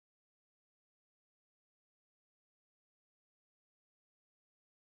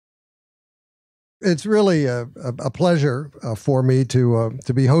It's really a pleasure for me to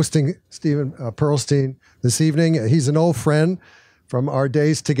be hosting Stephen Pearlstein this evening. He's an old friend from our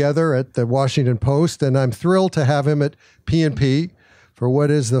days together at the Washington Post, and I'm thrilled to have him at P&P for what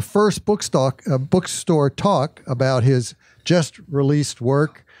is the first bookstore talk about his just-released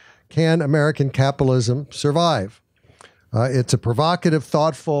work, Can American Capitalism Survive? It's a provocative,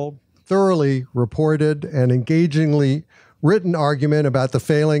 thoughtful, thoroughly reported, and engagingly written argument about the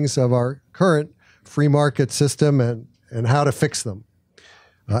failings of our current free market system and how to fix them.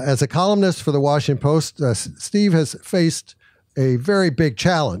 As a columnist for the Washington Post, Steve has faced a very big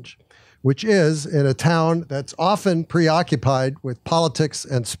challenge, which is, in a town that's often preoccupied with politics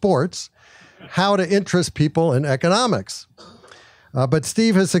and sports, how to interest people in economics. But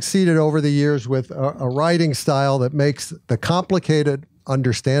Steve has succeeded over the years with a writing style that makes the complicated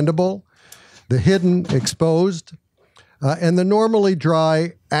understandable, the hidden exposed, and the normally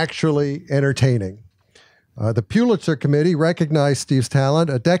dry actually entertaining. The Pulitzer Committee recognized Steve's talent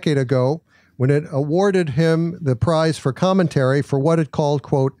a decade ago when it awarded him the prize for commentary for what it called,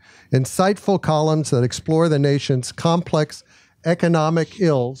 quote, insightful columns that explore the nation's complex economic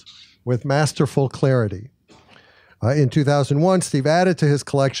ills with masterful clarity. In 2001, Steve added to his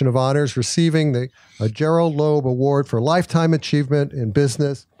collection of honors, receiving the Gerald Loeb Award for Lifetime Achievement in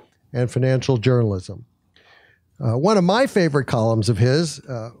Business and Financial Journalism. One of my favorite columns of his,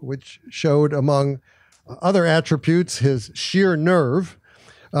 which showed among other attributes his sheer nerve,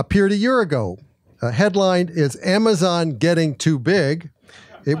 appeared a year ago. Headlined, Is Amazon Getting Too Big?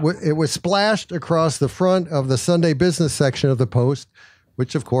 It was splashed across the front of the Sunday business section of the Post,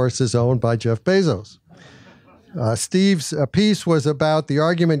 which of course is owned by Jeff Bezos. Steve's piece was about the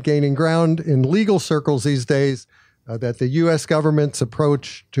argument gaining ground in legal circles these days that the U.S. government's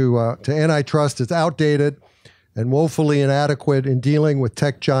approach to antitrust is outdated and woefully inadequate in dealing with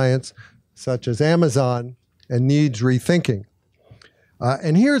tech giants such as Amazon and needs rethinking.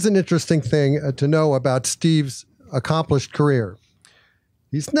 And here's an interesting thing to know about Steve's accomplished career.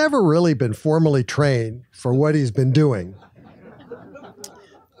 He's never really been formally trained for what he's been doing.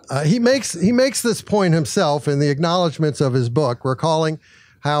 He makes this point himself in the acknowledgments of his book, recalling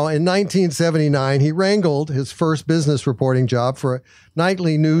how in 1979 he wrangled his first business reporting job for a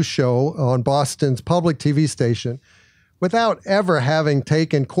nightly news show on Boston's public TV station without ever having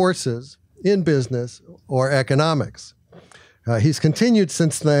taken courses in business or economics. He's continued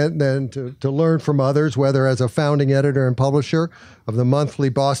since then to learn from others, whether as a founding editor and publisher of the monthly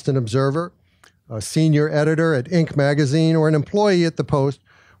Boston Observer, a senior editor at Inc. magazine, or an employee at the Post,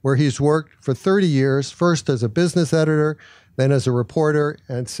 where he's worked for 30 years, first as a business editor, then as a reporter,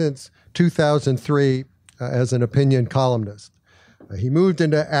 and since 2003 as an opinion columnist. He moved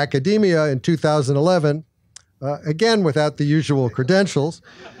into academia in 2011, again without the usual credentials.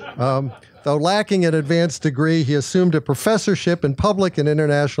 Though lacking an advanced degree, he assumed a professorship in public and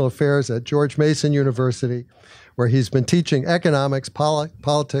international affairs at George Mason University, where he's been teaching economics,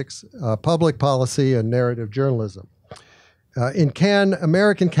 politics, public policy, and narrative journalism. In Can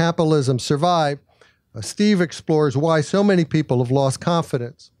American Capitalism Survive? Steve explores why so many people have lost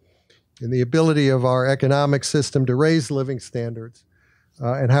confidence in the ability of our economic system to raise living standards,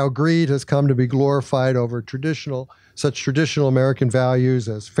 and how greed has come to be glorified over such traditional American values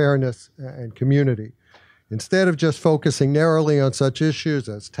as fairness and community. Instead of just focusing narrowly on such issues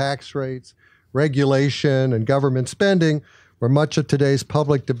as tax rates, regulation, and government spending, where much of today's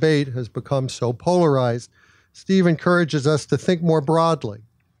public debate has become so polarized, Steve encourages us to think more broadly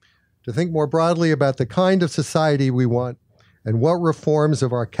about the kind of society we want and what reforms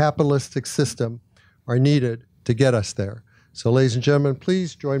of our capitalistic system are needed to get us there. So, ladies and gentlemen,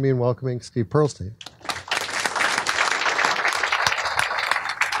 please join me in welcoming Steve Pearlstein.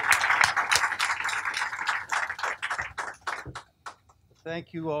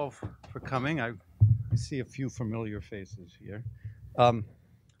 Thank you all for coming. I see a few familiar faces here.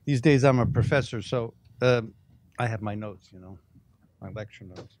 These days I'm a professor, so I have my notes, my lecture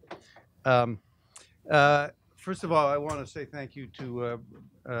notes. First of all, I want to say thank you to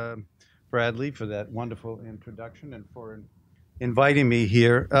Bradley for that wonderful introduction and for inviting me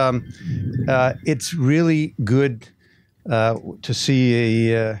here. It's really good to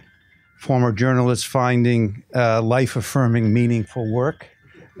see a former journalist finding life-affirming, meaningful work,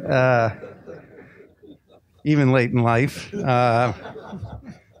 even late in life.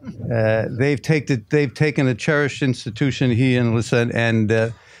 They've taken a cherished institution, he and Lisa,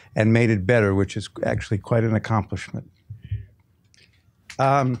 and made it better, which is actually quite an accomplishment.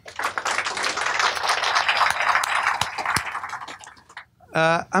 I'm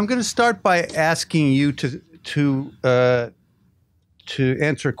going to start by asking you to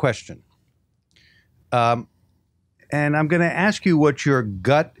answer a question. And I'm going to ask you what your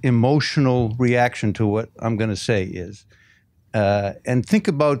gut emotional reaction to what I'm going to say is. And think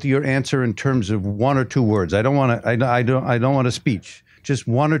about your answer in terms of one or two words. I don't want a speech. Just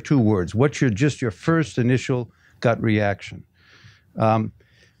one or two words. What's your first initial gut reaction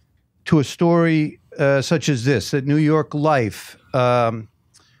to a story such as this? That New York Life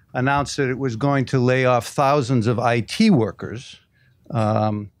announced that it was going to lay off thousands of IT workers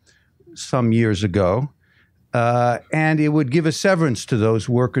some years ago, and it would give a severance to those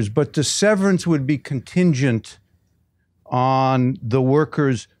workers, but the severance would be contingent on the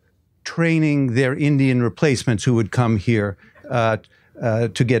workers training their Indian replacements who would come here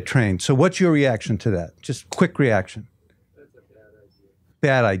to get trained. So what's your reaction to that? Just quick reaction. That's a bad idea.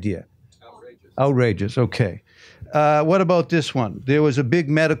 Bad idea. Outrageous. Outrageous, okay. What about this one? There was a big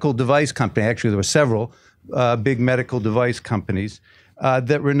medical device company, actually there were several big medical device companies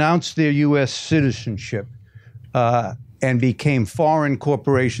that renounced their U.S. citizenship and became foreign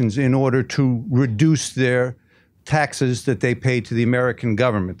corporations in order to reduce their taxes that they pay to the American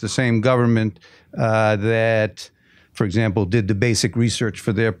government, the same government that, for example, did the basic research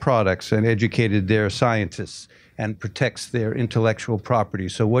for their products and educated their scientists and protects their intellectual property.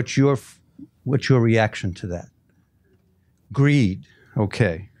 So what's your reaction to that? Greed,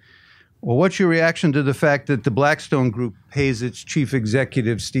 okay. Well, what's your reaction to the fact that the Blackstone Group pays its chief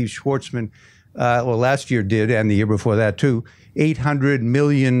executive, Steve Schwarzman, well, last year did, and the year before that too, $800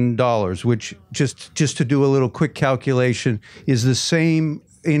 million, which just to do a little quick calculation is the same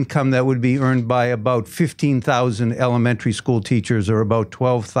income that would be earned by about 15,000 elementary school teachers or about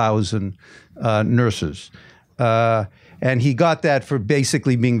 12,000 nurses. And he got that for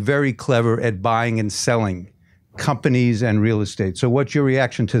basically being very clever at buying and selling companies and real estate. So what's your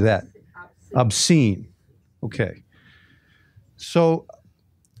reaction to that? Obscene. Okay. So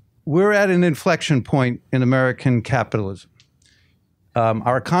we're at an inflection point in American capitalism.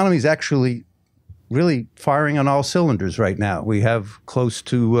 Our economy is actually really firing on all cylinders right now. We have close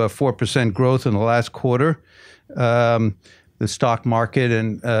to 4% growth in the last quarter. The stock market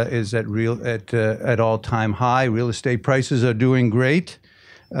is at all-time high. Real estate prices are doing great.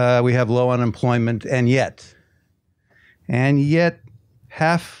 We have low unemployment, and yet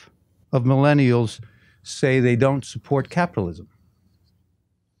half of millennials say they don't support capitalism.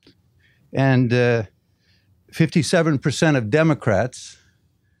 And 57% of Democrats,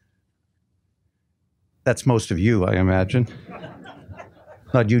 that's most of you, I imagine.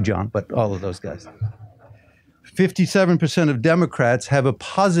 Not you, John, but all of those guys. 57% of Democrats have a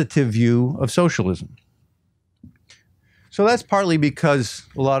positive view of socialism. So that's partly because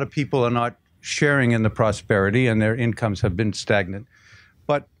a lot of people are not sharing in the prosperity and their incomes have been stagnant.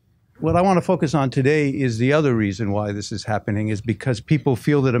 But what I want to focus on today is the other reason why this is happening is because people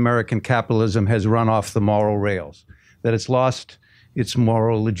feel that American capitalism has run off the moral rails, that it's lost its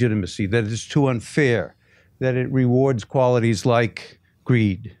moral legitimacy, that it's too unfair, that it rewards qualities like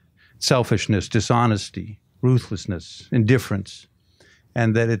greed, selfishness, dishonesty, ruthlessness, indifference,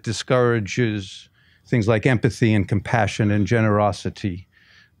 and that it discourages things like empathy and compassion and generosity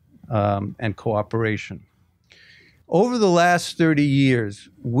and cooperation. Over the last 30 years,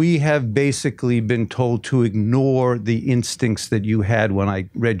 we have basically been told to ignore the instincts that you had when I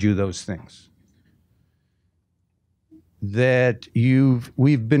read you those things.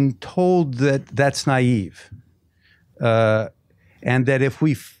 We've been told that that's naive, and that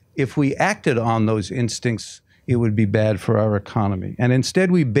if we acted on those instincts, it would be bad for our economy. And instead,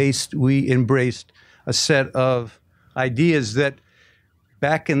 we embraced a set of ideas that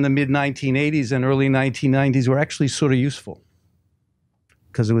back in the mid-1980s and early 1990s were actually sort of useful,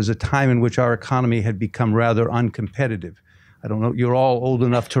 because it was a time in which our economy had become rather uncompetitive. I don't know, you're all old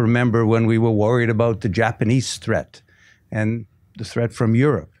enough to remember when we were worried about the Japanese threat and the threat from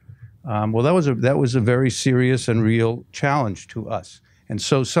Europe. Well, that was a very serious and real challenge to us. And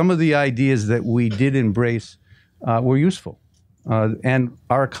so some of the ideas that we did embrace were useful. And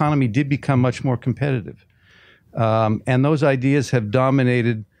our economy did become much more competitive. And those ideas have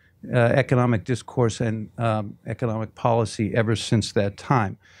dominated economic discourse and economic policy ever since that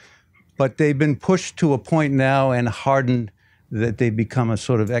time. But they've been pushed to a point now and hardened that they become a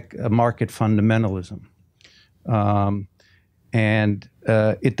sort of a market fundamentalism. And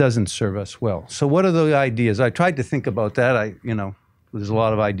it doesn't serve us well. So what are the ideas? I tried to think about that. There's a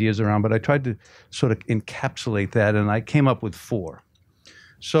lot of ideas around, but I tried to sort of encapsulate that, and I came up with 4.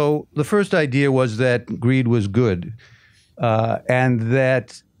 So the first idea was that greed was good, and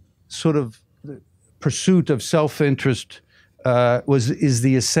that sort of pursuit of self-interest is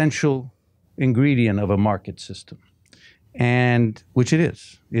the essential ingredient of a market system, and which it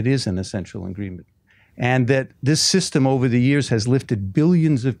is. It is an essential ingredient. and that this system over the years has lifted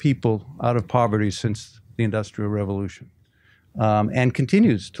billions of people out of poverty since the Industrial Revolution, and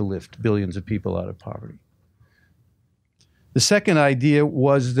continues to lift billions of people out of poverty. The second idea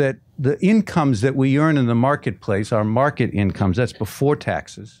was that the incomes that we earn in the marketplace, our market incomes, that's before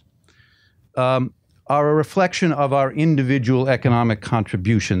taxes, are a reflection of our individual economic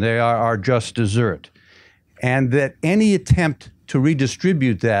contribution. They are our just desert. And that any attempt to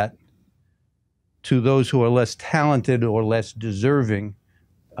redistribute that to those who are less talented or less deserving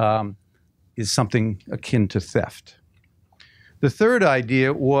is something akin to theft. The third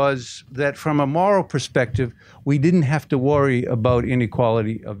idea was that from a moral perspective, we didn't have to worry about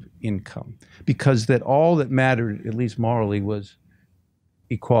inequality of income, because that all that mattered, at least morally, was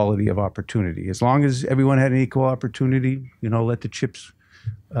equality of opportunity. As long as everyone had an equal opportunity, let the chips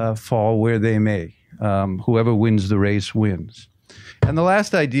fall where they may. Whoever wins the race wins. And the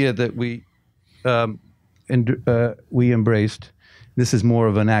last idea that we embraced, this is more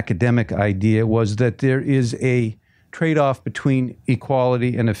of an academic idea, was that there is a trade-off between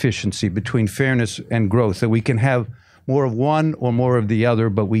equality and efficiency, between fairness and growth, that we can have more of one or more of the other,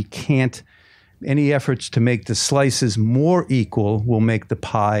 but we can't. Any efforts to make the slices more equal will make the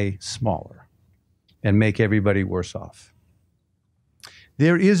pie smaller and make everybody worse off.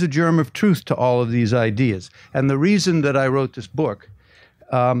 There is a germ of truth to all of these ideas. And the reason that I wrote this book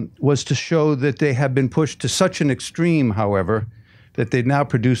was to show that they have been pushed to such an extreme, however, that they've now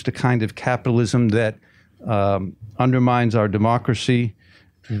produced a kind of capitalism that undermines our democracy,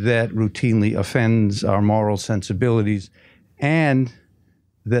 that routinely offends our moral sensibilities, and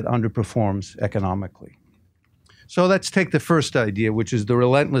that underperforms economically. So let's take the first idea, which is the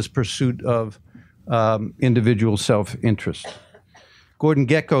relentless pursuit of individual self-interest. Gordon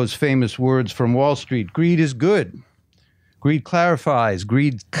Gekko's famous words from Wall Street: greed is good. Greed clarifies,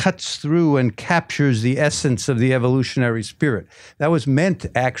 greed cuts through and captures the essence of the evolutionary spirit. That was meant,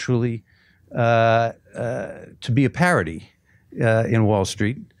 actually, to be a parody in Wall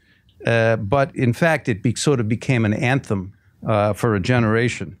Street. But in fact, it sort of became an anthem for a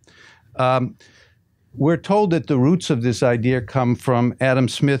generation. We're told that the roots of this idea come from Adam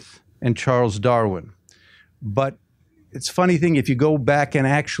Smith and Charles Darwin. But it's a funny thing, if you go back and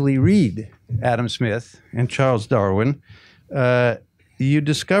actually read Adam Smith and Charles Darwin, you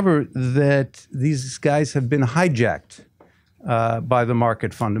discover that these guys have been hijacked by the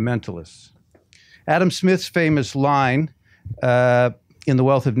market fundamentalists. Adam Smith's famous line in The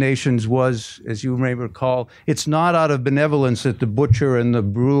Wealth of Nations was, as you may recall, "It's not out of benevolence that the butcher and the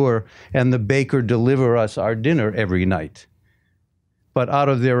brewer and the baker deliver us our dinner every night, but out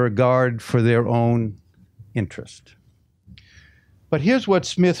of their regard for their own interest." But here's what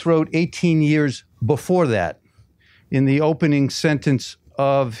Smith wrote 18 years before that, in the opening sentence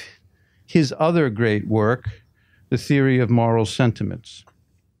of his other great work, The Theory of Moral Sentiments.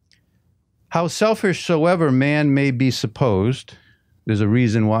 "How selfish soever man may be supposed," there's a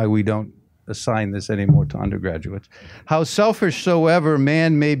reason why we don't assign this anymore to undergraduates. "How selfish soever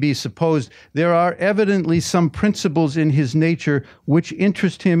man may be supposed, there are evidently some principles in his nature which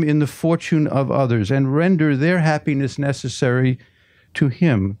interest him in the fortune of others and render their happiness necessary to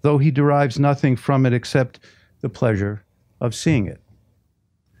him, though he derives nothing from it except the pleasure of seeing it."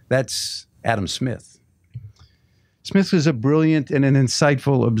 That's Adam Smith. Smith was a brilliant and an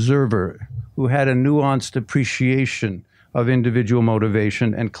insightful observer who had a nuanced appreciation of individual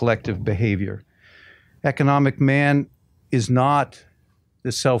motivation and collective behavior. Economic man is not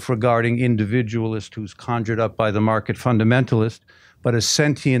the self-regarding individualist who's conjured up by the market fundamentalist, but a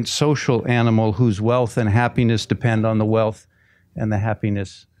sentient social animal whose wealth and happiness depend on the wealth and the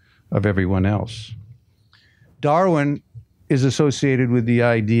happiness of everyone else. Darwin is associated with the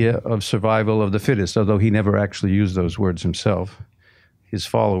idea of survival of the fittest, although he never actually used those words himself. His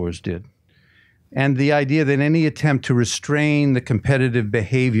followers did. And the idea that any attempt to restrain the competitive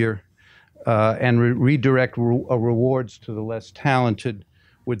behavior and redirect rewards to the less talented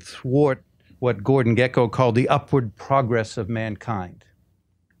would thwart what Gordon Gekko called the upward progress of mankind.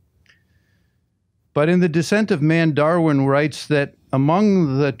 But in The Descent of Man, Darwin writes that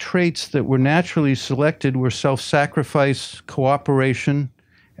among the traits that were naturally selected were self-sacrifice, cooperation,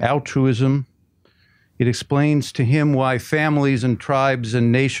 altruism. It explains to him why families and tribes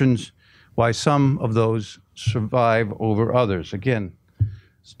and nations, why some of those survive over others. Again,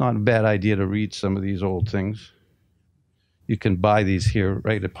 it's not a bad idea to read some of these old things. You can buy these here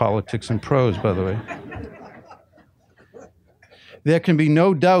right at Politics and Prose, by the way. There can be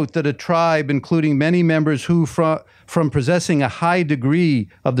no doubt that a tribe, including many members who, from possessing a high degree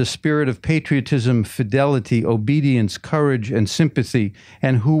of the spirit of patriotism, fidelity, obedience, courage, and sympathy,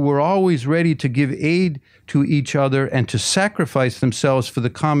 and who were always ready to give aid to each other and to sacrifice themselves for the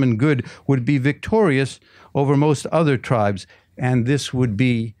common good, would be victorious over most other tribes, and this would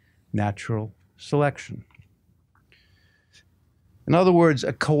be natural selection. In other words,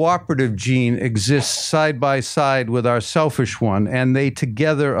 a cooperative gene exists side by side with our selfish one, and they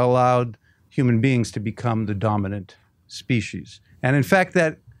together allowed human beings to become the dominant species. And in fact,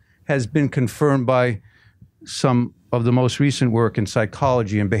 that has been confirmed by some of the most recent work in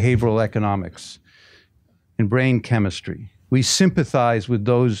psychology and behavioral economics, in brain chemistry. We sympathize with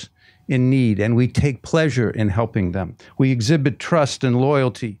those in need, and we take pleasure in helping them. We exhibit trust and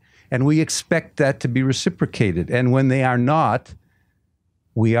loyalty, and we expect that to be reciprocated. And when they are not,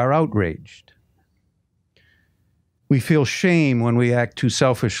 we are outraged. We feel shame when we act too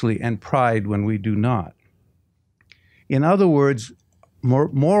selfishly and pride when we do not. In other words,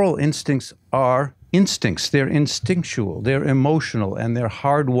 moral instincts are instincts. They're instinctual, they're emotional, and they're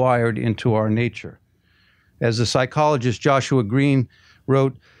hardwired into our nature. As the psychologist Joshua Green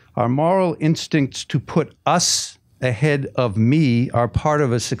wrote, our moral instincts to put us ahead of me are part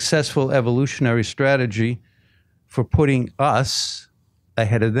of a successful evolutionary strategy for putting us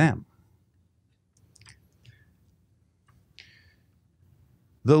ahead of them.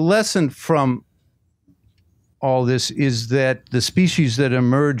 The lesson from all this is that the species that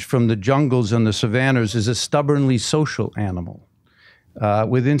emerged from the jungles and the savannas is a stubbornly social animal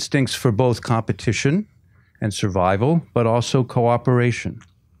with instincts for both competition and survival, but also cooperation.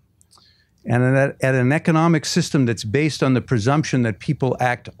 And at an economic system that's based on the presumption that people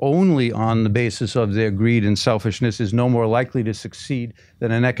act only on the basis of their greed and selfishness is no more likely to succeed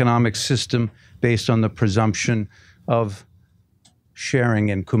than an economic system based on the presumption of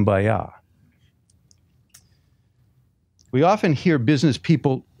sharing and kumbaya. We often hear business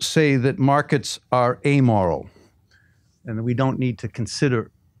people say that markets are amoral and that we don't need to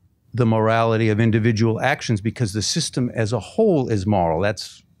consider the morality of individual actions because the system as a whole is moral.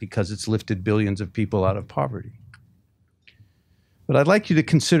 That's because it's lifted billions of people out of poverty. But I'd like you to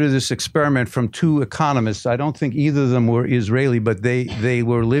consider this experiment from two economists. I don't think either of them were Israeli, but they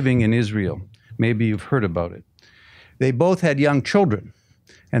were living in Israel. Maybe you've heard about it. They both had young children,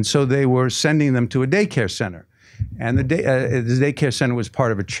 and so they were sending them to a daycare center. And the daycare center was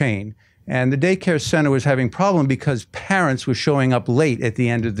part of a chain. And the daycare center was having a problem because parents were showing up late at the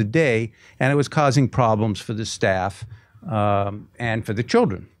end of the day, and it was causing problems for the staff and for the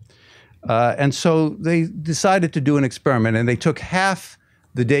children. And so they decided to do an experiment, and they took half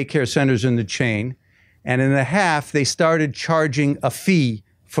the daycare centers in the chain, and in the half, they started charging a fee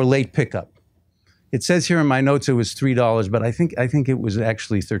for late pickup. It says here in my notes it was $3, but I think it was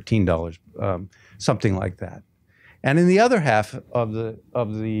actually $13, something like that. And in the other half of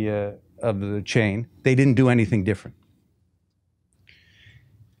the chain, they didn't do anything different.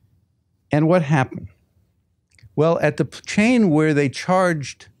 And what happened? Well, at the chain where they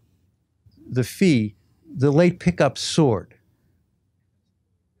charged the fee, the late pickup soared.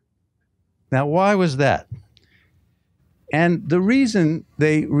 Now, why was that? And the reason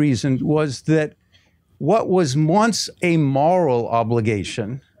they reasoned was that what was once a moral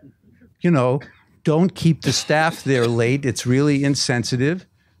obligation, don't keep the staff there late, it's really insensitive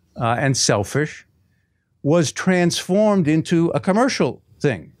and selfish, was transformed into a commercial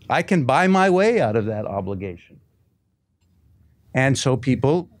thing. I can buy my way out of that obligation. And so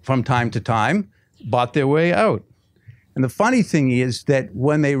people, from time to time, bought their way out. And the funny thing is that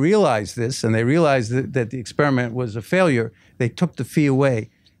when they realized this, and they realized that the experiment was a failure, they took the fee away,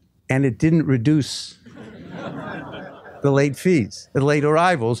 and it didn't reduce the late fees, the late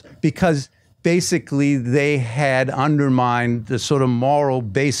arrivals, because basically they had undermined the sort of moral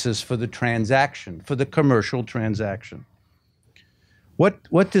basis for the transaction, for the commercial transaction.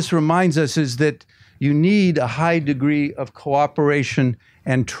 What this reminds us is that you need a high degree of cooperation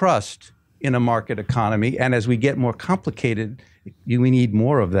and trust in a market economy, and as we get more complicated, we need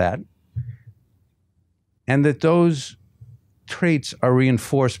more of that, and that those traits are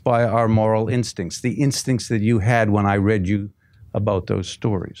reinforced by our moral instincts, the instincts that you had when I read you about those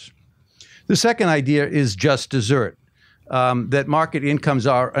stories. The second idea is just desert, that market incomes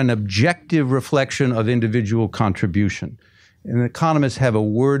are an objective reflection of individual contribution. And economists have a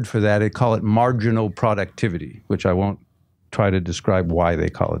word for that. They call it marginal productivity, which I won't try to describe why they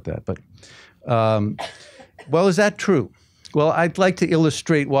call it that. But, well, is that true? Well, I'd like to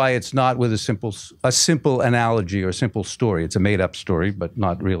illustrate why it's not with a simple analogy or a simple story. It's a made-up story, but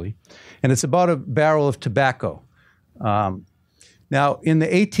not really. And it's about a barrel of tobacco. Now, in the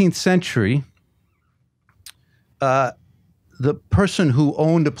 18th century, the person who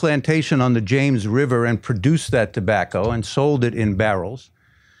owned a plantation on the James River and produced that tobacco and sold it in barrels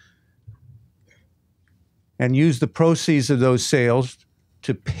and used the proceeds of those sales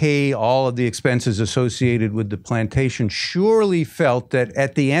to pay all of the expenses associated with the plantation surely felt that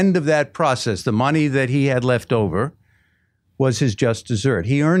at the end of that process, the money that he had left over was his just desert.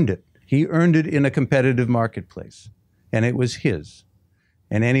 He earned it. He earned it in a competitive marketplace, and it was his.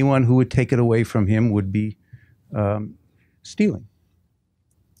 And anyone who would take it away from him would be stealing.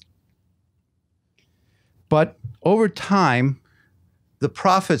 But over time, the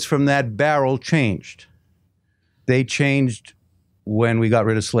profits from that barrel changed. They changed when we got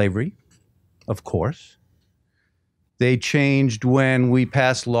rid of slavery, of course. They changed when we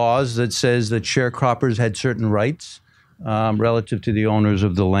passed laws that says that sharecroppers had certain rights relative to the owners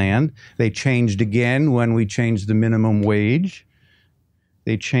of the land. They changed again when we changed the minimum wage.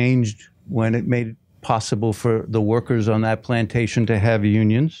 They changed when it made it possible for the workers on that plantation to have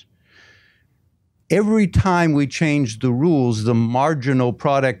unions. Every time we changed the rules, the marginal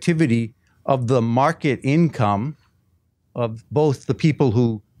productivity of the market income of both the people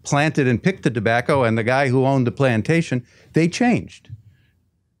who planted and picked the tobacco and the guy who owned the plantation, they changed.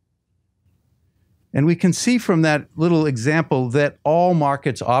 And we can see from that little example that all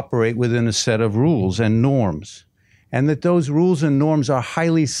markets operate within a set of rules and norms, and that those rules and norms are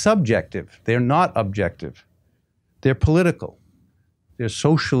highly subjective. They're not objective. They're political. They're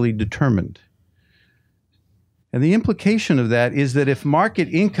socially determined. And the implication of that is that if market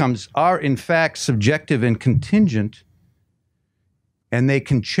incomes are in fact subjective and contingent, and they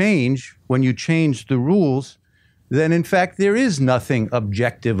can change when you change the rules, then in fact there is nothing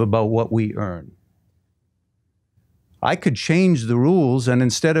objective about what we earn. I could change the rules, and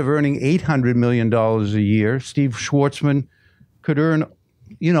instead of earning $800 million a year, Steve Schwartzman could earn,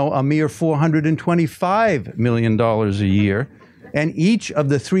 a mere $425 million a year. And each of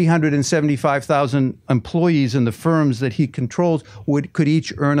the 375,000 employees in the firms that he controls could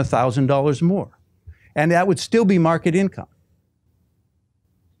each earn $1,000 more. And that would still be market income.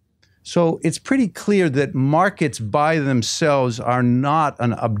 So it's pretty clear that markets by themselves are not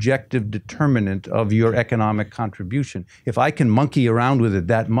an objective determinant of your economic contribution. If I can monkey around with it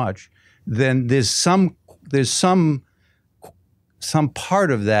that much, then there's some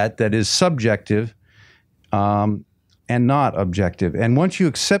part of that is subjective and not objective. And once you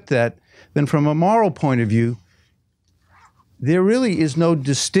accept that, then from a moral point of view, there really is no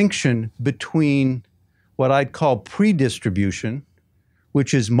distinction between what I'd call pre-distribution,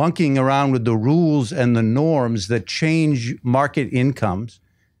 which is monkeying around with the rules and the norms that change market incomes,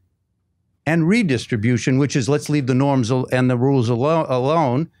 and redistribution, which is let's leave the norms and the rules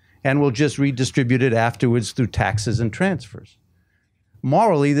alone, and we'll just redistribute it afterwards through taxes and transfers.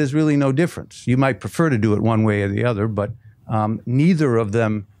 Morally, there's really no difference. You might prefer to do it one way or the other, but neither of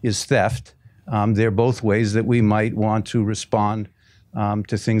them is theft. They're both ways that we might want to respond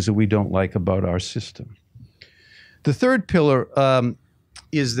to things that we don't like about our system. The third pillar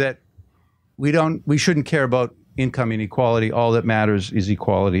is that we shouldn't care about income inequality. All that matters is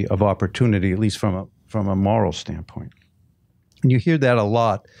equality of opportunity, at least from a moral standpoint. And you hear that a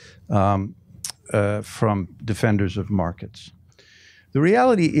lot from defenders of markets. The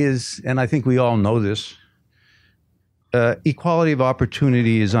reality is, and I think we all know this, equality of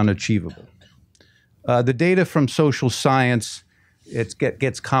opportunity is unachievable. The data from social science, it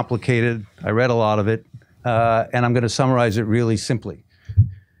gets complicated. I read a lot of it, and I'm going to summarize it really simply.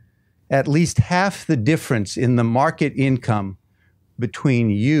 At least half the difference in the market income between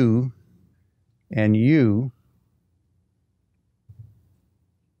you and you,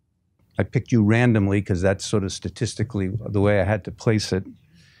 I picked you randomly because that's sort of statistically the way I had to place it,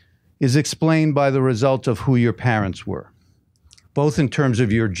 is explained by the result of who your parents were, both in terms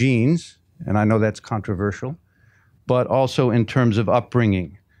of your genes, and I know that's controversial, but also in terms of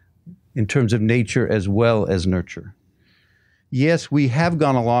upbringing, in terms of nature as well as nurture. Yes, we have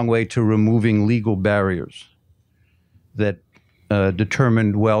gone a long way to removing legal barriers that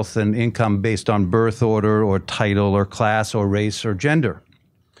determined wealth and income based on birth order or title or class or race or gender.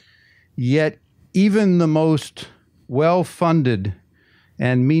 Yet even the most well-funded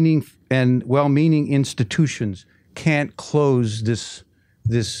and well-meaning institutions can't close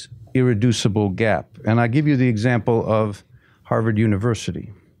this irreducible gap. And I give you the example of Harvard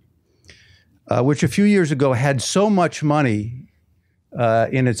University, which a few years ago had so much money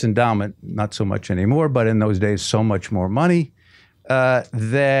in its endowment, not so much anymore, but in those days so much more money,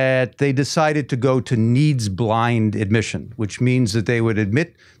 that they decided to go to needs-blind admission, which means that they would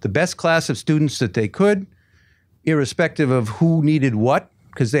admit the best class of students that they could, irrespective of who needed what,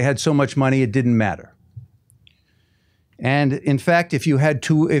 because they had so much money it didn't matter. And in fact, if you had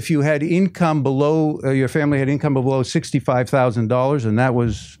income below, your family had income below $65,000, and that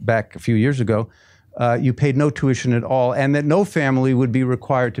was back a few years ago, you paid no tuition at all, and that no family would be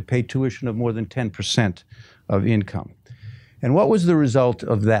required to pay tuition of more than 10% of income. And what was the result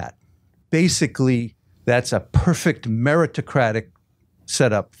of that? Basically, that's a perfect meritocratic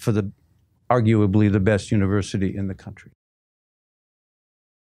setup for arguably the best university in the country.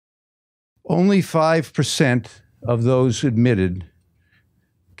 Only 5% of those admitted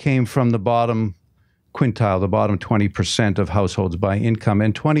came from the bottom quintile, the bottom 20% of households by income,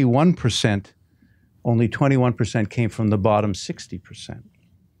 and only 21% came from the bottom 60%.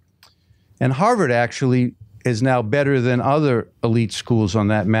 And Harvard actually is now better than other elite schools on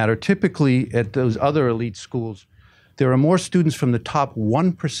that matter. Typically, at those other elite schools, there are more students from the top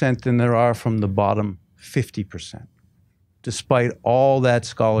 1% than there are from the bottom 50%, despite all that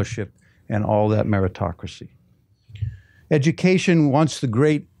scholarship and all that meritocracy. Education, once the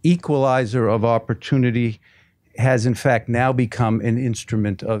great equalizer of opportunity, has in fact now become an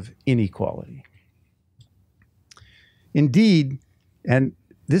instrument of inequality. Indeed, and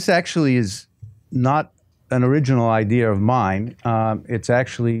this actually is not an original idea of mine, it's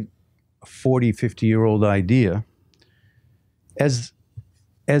actually a 40, 50-year-old idea. As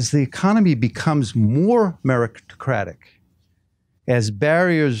the economy becomes more meritocratic, as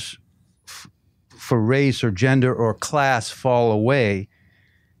barriers for race or gender or class fall away,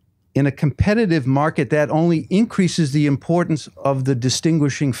 in a competitive market, that only increases the importance of the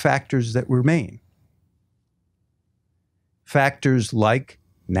distinguishing factors that remain. Factors like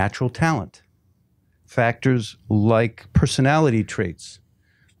natural talent, factors like personality traits,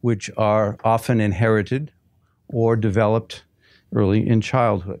 which are often inherited or developed early in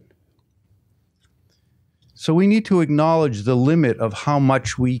childhood. So we need to acknowledge the limit of how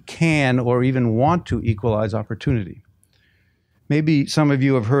much we can or even want to equalize opportunity. Maybe some of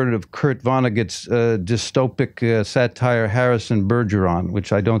you have heard of Kurt Vonnegut's dystopic satire Harrison Bergeron,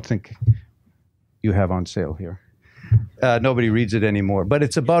 which I don't think you have on sale here. Nobody reads it anymore. But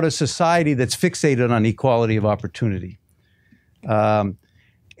it's about a society that's fixated on equality of opportunity. And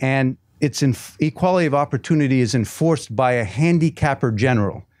equality of opportunity is enforced by a handicapper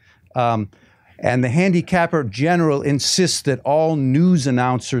general. And the handicapper general insists that all news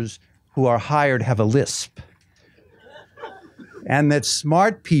announcers who are hired have a lisp. And that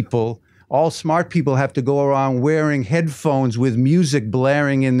all smart people have to go around wearing headphones with music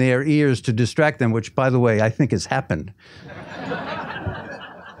blaring in their ears to distract them, which, by the way, I think has happened.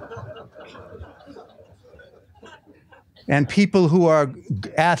 And people who are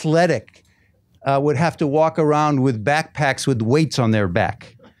athletic would have to walk around with backpacks with weights on their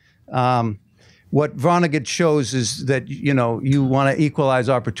back. What Vonnegut shows is that, you want to equalize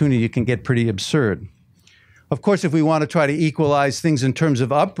opportunity, you can get pretty absurd. Of course, if we want to try to equalize things in terms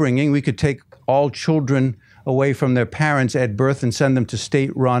of upbringing, we could take all children away from their parents at birth and send them to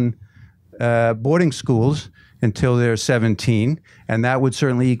state-run boarding schools until they're 17, and that would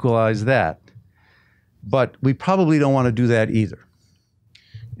certainly equalize that. But we probably don't want to do that either.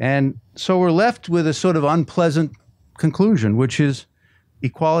 And so we're left with a sort of unpleasant conclusion, which is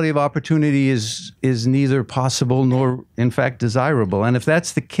equality of opportunity is neither possible nor, in fact, desirable. And if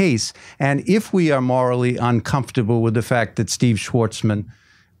that's the case, and if we are morally uncomfortable with the fact that Steve Schwartzman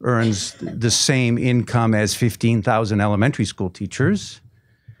earns the same income as 15,000 elementary school teachers,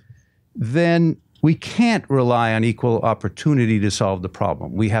 then we can't rely on equal opportunity to solve the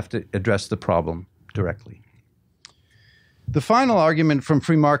problem. We have to address the problem directly. The final argument from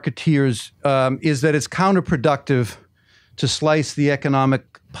free marketeers is that it's counterproductive to slice the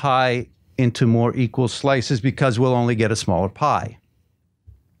economic pie into more equal slices because we'll only get a smaller pie.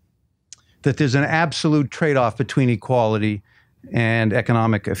 That there's an absolute trade-off between equality and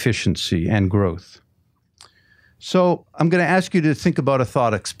economic efficiency and growth. So I'm going to ask you to think about a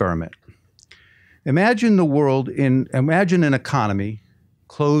thought experiment. Imagine an economy,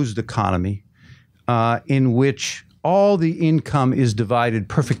 closed economy, in which all the income is divided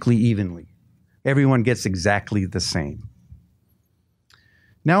perfectly evenly. Everyone gets exactly the same.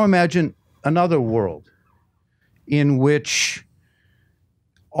 Now imagine another world in which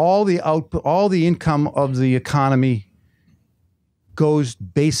all the income of the economy goes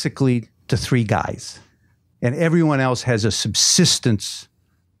basically to 3 guys, and everyone else has a subsistence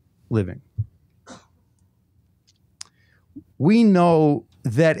living. We know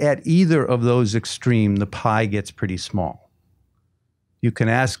that at either of those extremes, the pie gets pretty small. You can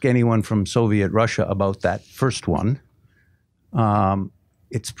ask anyone from Soviet Russia about that first one.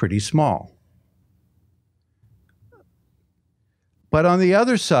 It's pretty small. But on the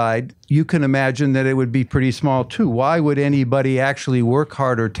other side, you can imagine that it would be pretty small too. Why would anybody actually work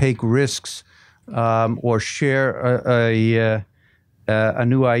hard or take risks or share a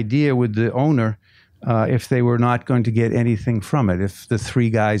new idea with the owner if they were not going to get anything from it, if the three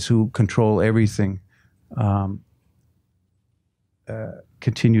guys who control everything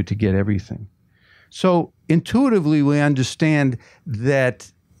continue to get everything? So intuitively, we understand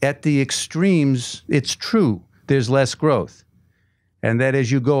that at the extremes, it's true, there's less growth. And that as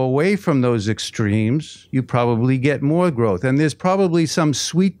you go away from those extremes, you probably get more growth. And there's probably some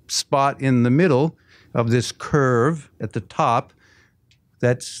sweet spot in the middle of this curve at the top.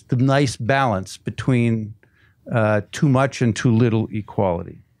 That's the nice balance between too much and too little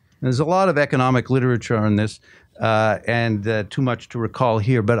equality. And there's a lot of economic literature on this, and too much to recall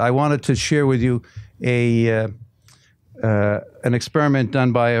here. But I wanted to share with you an experiment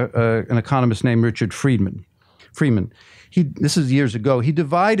done by an economist named Richard Friedman. This is years ago. He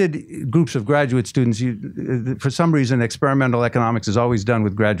divided groups of graduate students. For some reason, experimental economics is always done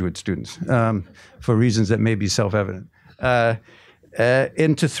with graduate students, for reasons that may be self-evident,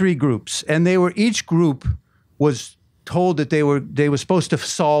 into three groups. And each group was told that they were supposed to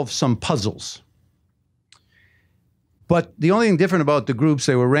solve some puzzles. But the only thing different about the groups,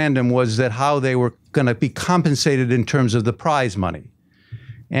 they were random, was that how they were going to be compensated in terms of the prize money.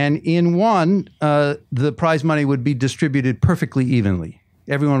 And in one, the prize money would be distributed perfectly evenly.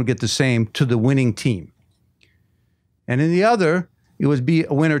 Everyone would get the same to the winning team. And in the other, it would be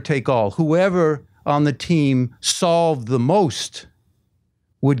a winner take all. Whoever on the team solved the most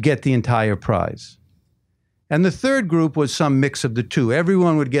would get the entire prize. And the third group was some mix of the two.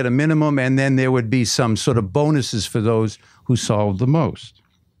 Everyone would get a minimum, and then there would be some sort of bonuses for those who solved the most.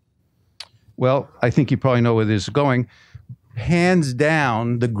 Well, I think you probably know where this is going. Hands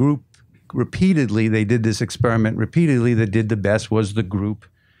down, the group repeatedly, they did this experiment repeatedly, that did the best was the group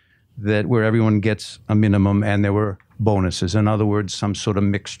where everyone gets a minimum and there were bonuses. In other words, some sort of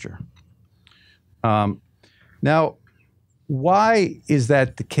mixture. Now, why is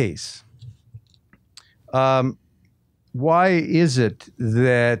that the case? Why is it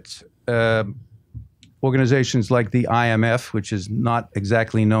that organizations like the IMF, which is not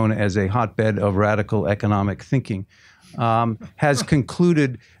exactly known as a hotbed of radical economic thinking, has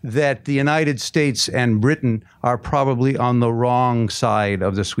concluded that the United States and Britain are probably on the wrong side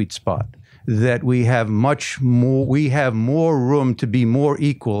of the sweet spot, that we have more room to be more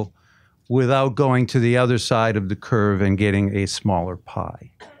equal without going to the other side of the curve and getting a smaller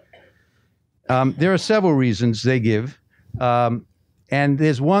pie? There are several reasons they give, and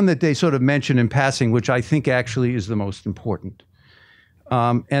there's one that they sort of mention in passing, which I think actually is the most important,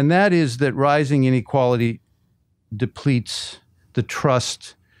 and that is that rising inequality depletes the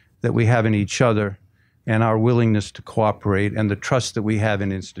trust that we have in each other and our willingness to cooperate and the trust that we have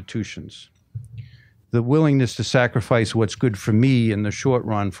in institutions. The willingness to sacrifice what's good for me in the short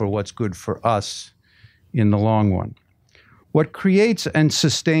run for what's good for us in the long run. What creates and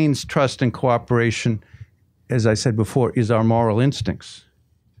sustains trust and cooperation, as I said before, is our moral instincts.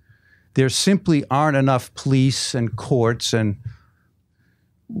 There simply aren't enough police and courts and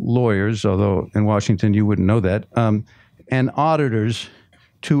lawyers, although in Washington you wouldn't know that, and auditors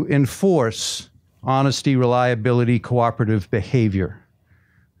to enforce honesty, reliability, cooperative behavior.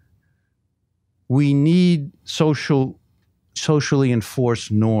 We need socially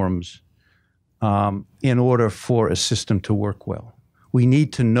enforced norms in order for a system to work well. We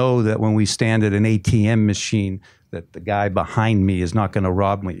need to know that when we stand at an ATM machine that the guy behind me is not going to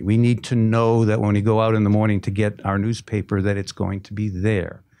rob me. We need to know that when we go out in the morning to get our newspaper that it's going to be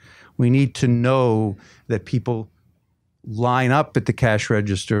there. We need to know that people line up at the cash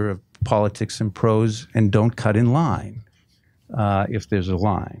register of Politics and Prose and don't cut in line if there's a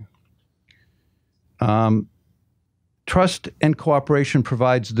line. Trust and cooperation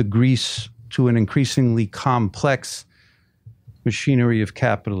provides the grease to an increasingly complex machinery of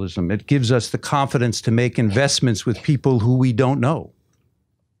capitalism. It gives us the confidence to make investments with people who we don't know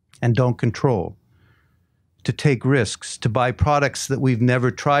and don't control, to take risks, to buy products that we've never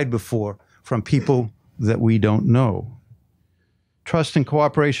tried before from people that we don't know. Trust and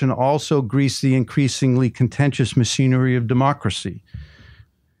cooperation also grease the increasingly contentious machinery of democracy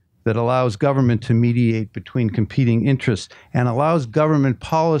that allows government to mediate between competing interests and allows government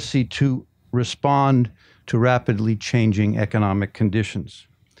policy to respond to rapidly changing economic conditions.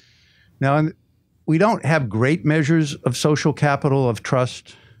 Now, we don't have great measures of social capital, of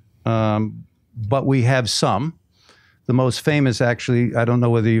trust, but we have some. The most famous, actually, I don't know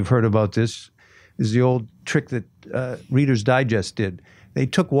whether you've heard about this, is the old trick that Reader's Digest did. they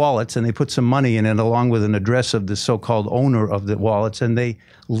took wallets and they put some money in it along with an address of the so-called owner of the wallets, and they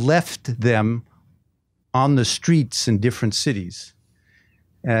left them on the streets in different cities.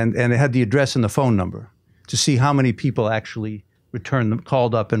 And it had the address and the phone number to see how many people actually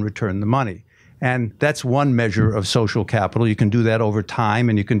called up and returned the money. And that's one measure of social capital. You can do that over time,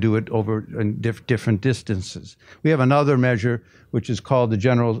 and you can do it over different distances. We have another measure, which is called the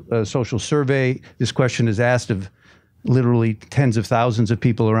General Social Survey. This question is asked of literally tens of thousands of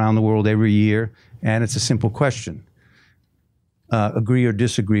people around the world every year, and it's a simple question. Agree or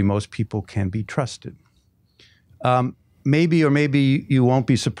disagree, most people can be trusted. Maybe or maybe you won't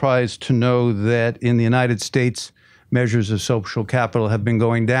be surprised to know that in the United States, measures of social capital have been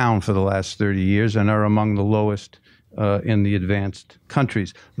going down for the last 30 years and are among the lowest in the advanced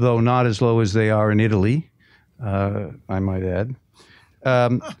countries, though not as low as they are in Italy, I might add.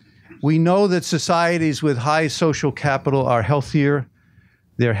 We know that societies with high social capital are healthier,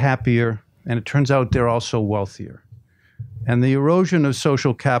 they're happier, and it turns out they're also wealthier. And the erosion of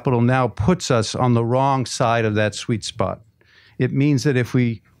social capital now puts us on the wrong side of that sweet spot. It means that if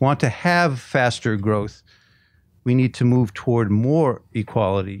we want to have faster growth, we need to move toward more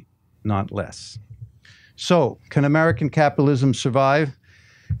equality, not less. So, can American capitalism survive?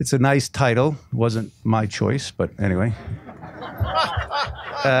 It's a nice title. It wasn't my choice, but anyway.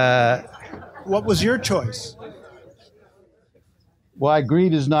 What was your choice? Why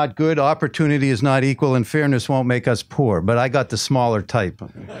greed is not good, opportunity is not equal, and fairness won't make us poor. But I got the smaller type.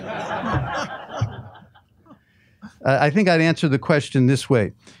 I think I'd answer the question this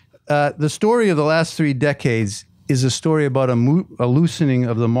way. The story of the last 3 decades is a story about a loosening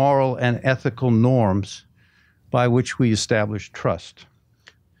of the moral and ethical norms by which we establish trust,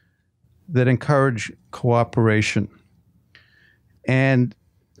 that encourage cooperation. And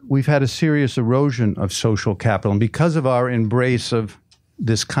we've had a serious erosion of social capital. And because of our embrace of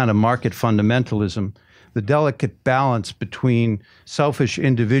this kind of market fundamentalism, the delicate balance between selfish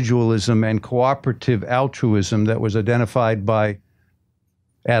individualism and cooperative altruism that was identified by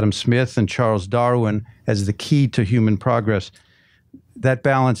Adam Smith and Charles Darwin as the key to human progress, that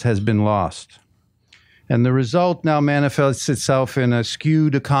balance has been lost. And the result now manifests itself in a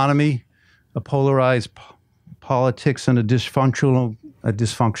skewed economy, a polarized politics, and a dysfunctional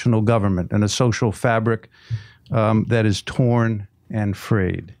government, and a social fabric that is torn and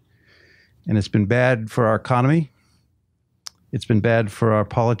frayed. And it's been bad for our economy, it's been bad for our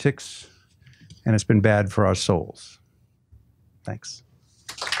politics, and it's been bad for our souls. Thanks.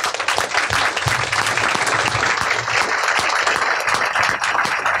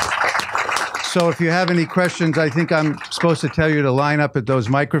 So if you have any questions, I think I'm supposed to tell you to line up at those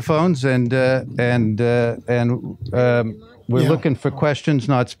microphones, and we're looking for questions,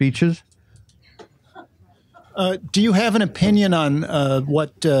 not speeches. Do you have an opinion on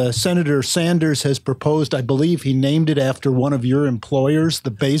what Senator Sanders has proposed? I believe he named it after one of your employers,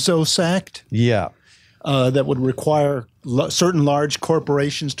 the Bezos Act. Yeah. That would require certain large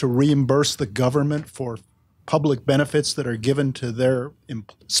corporations to reimburse the government for public benefits that are given to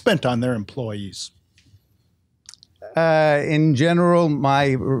spent on their employees. In general,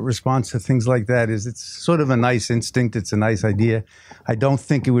 my response to things like that is it's sort of a nice instinct. It's a nice idea. I don't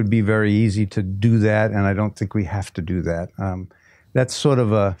think it would be very easy to do that, and I don't think we have to do that. That's sort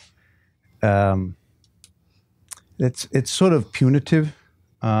of it's sort of punitive,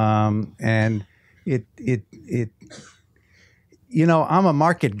 and it you know, I'm a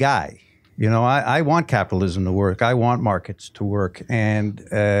market guy. You know, I want capitalism to work. I want markets to work, and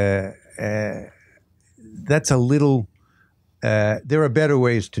that's a little. There are better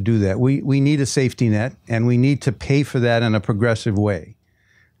ways to do that. We need a safety net, and we need to pay for that in a progressive way.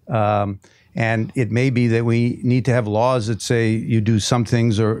 And it may be that we need to have laws that say you do some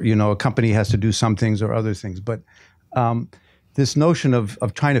things, or you know, a company has to do some things or other things. But this notion of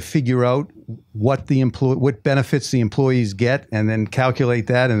trying to figure out what benefits the employees get, and then calculate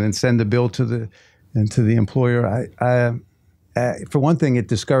that, and then send the bill to the employer. For one thing, it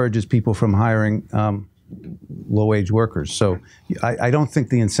discourages people from hiring low-wage workers. So I don't think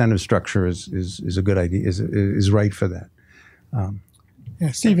the incentive structure is a good idea. Is right for that.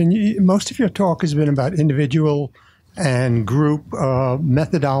 Yeah, Stephen, most of your talk has been about individual and group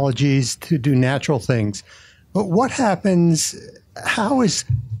methodologies to do natural things. But what happens, how is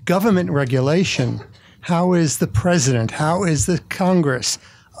government regulation, how is the president, how is the Congress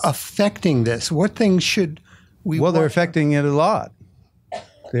affecting this? What things should we... Well, they're affecting it a lot.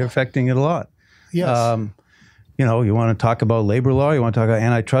 They're affecting it a lot. Yes. You know, you want to talk about labor law, you want to talk about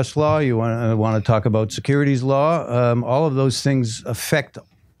antitrust law, you want to talk about securities law. All of those things affect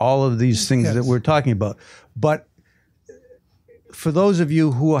all of these things that we're talking about. But for those of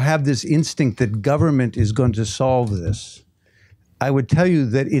you who have this instinct that government is going to solve this, I would tell you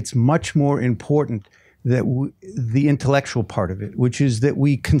that it's much more important that the intellectual part of it, which is that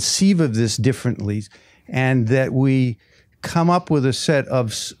we conceive of this differently and that we come up with a set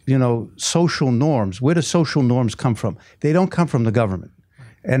of, social norms. Where do social norms come from? They don't come from the government.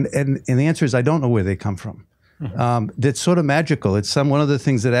 And the answer is I don't know where they come from. That's sort of magical. It's one of the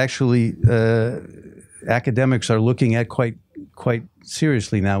things that actually academics are looking at quite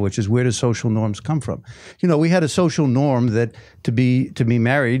seriously now, which is where do social norms come from? We had a social norm that to be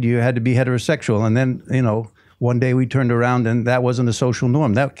married, you had to be heterosexual. And then, one day we turned around and that wasn't a social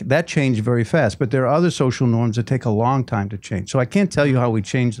norm. That changed very fast. But there are other social norms that take a long time to change. So I can't tell you how we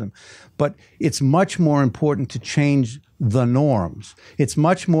change them. But it's much more important to change the norms. It's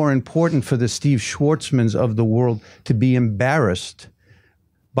much more important for the Steve Schwartzmans of the world to be embarrassed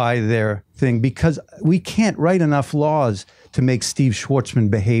by their thing, because we can't write enough laws to make Steve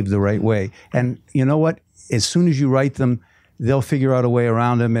Schwartzman behave the right way. And you know what? As soon as you write them, they'll figure out a way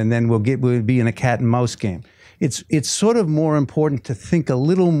around them, and then we'll be in a cat and mouse game. It's sort of more important to think a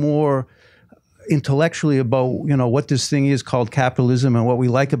little more intellectually about what this thing is called capitalism and what we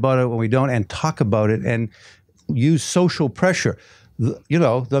like about it, what we don't, and talk about it and use social pressure.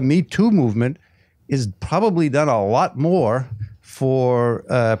 The Me Too movement is probably done a lot more for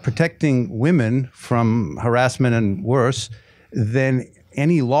protecting women from harassment and worse than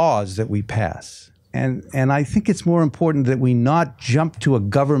any laws that we pass. And I think it's more important that we not jump to a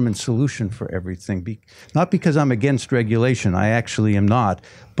government solution for everything. Not because I'm against regulation, I actually am not,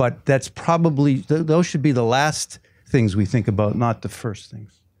 but that's probably, those should be the last things we think about, not the first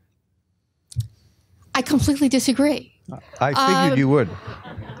things. I completely disagree. I figured you would.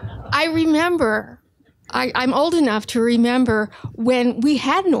 I remember, I'm old enough to remember when we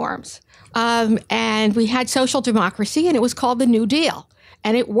had norms and we had social democracy, and it was called the New Deal,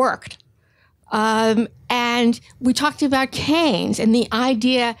 and it worked. And we talked about Keynes and the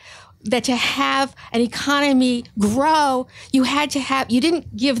idea that to have an economy grow, you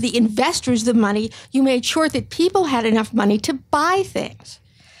didn't give the investors the money, you made sure that people had enough money to buy things.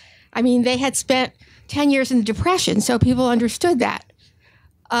 I mean, they had spent 10 years in the Depression, so people understood that.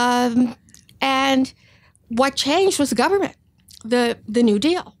 And what changed was the government, the New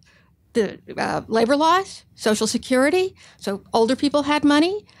Deal, the labor laws, Social Security, so older people had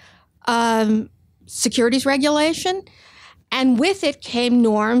money, securities regulation, and with it came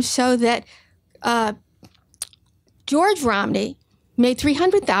norms so that George Romney made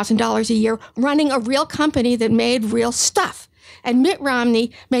 $300,000 a year running a real company that made real stuff. And Mitt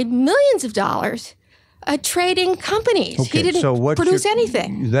Romney made millions of dollars trading companies. Okay, he didn't produce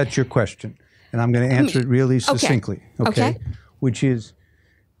anything. That's your question. And I'm going to answer it really succinctly. Okay. Which is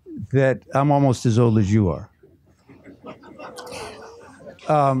that I'm almost as old as you are.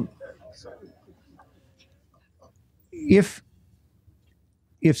 If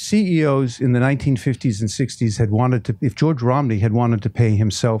CEOs in the 1950s and 60s had wanted to, if George Romney had wanted to pay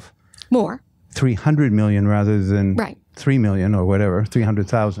himself more, $300 million rather than $3 million or whatever,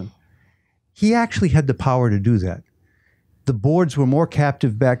 300,000, he actually had the power to do that. The boards were more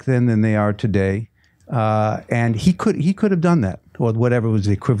captive back then than they are today, and he could have done that, or whatever was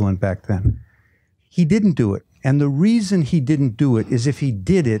the equivalent back then. He didn't do it, and the reason he didn't do it is if he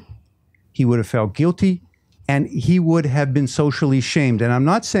did it, he would have felt guilty, and he would have been socially shamed. And I'm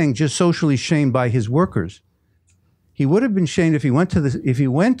not saying just socially shamed by his workers. He would have been shamed if he went to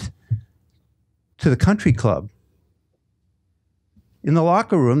the country club. In the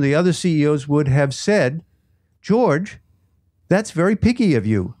locker room, the other CEOs would have said, George, that's very picky of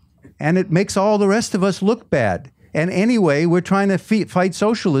you, and it makes all the rest of us look bad. And anyway, we're trying to fight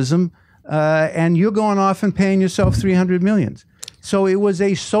socialism, and you're going off and paying yourself $300 million. So it was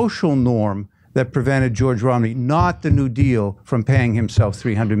a social norm that prevented George Romney, not the New Deal, from paying himself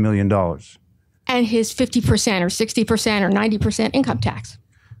 $300 million. And his 50% or 60% or 90% income tax.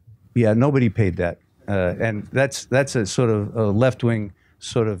 Yeah, nobody paid that. And that's a sort of a left-wing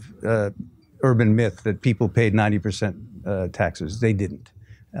sort of urban myth that people paid 90% taxes. They didn't.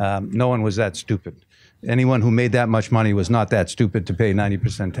 No one was that stupid. Anyone who made that much money was not that stupid to pay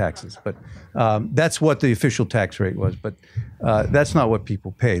 90% taxes. But that's what the official tax rate was. But that's not what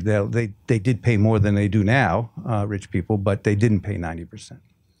people paid. They did pay more than they do now, rich people, but they didn't pay 90%.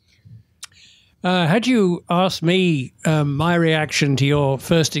 Had you asked me my reaction to your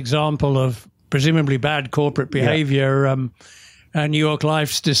first example of presumably bad corporate behavior, New York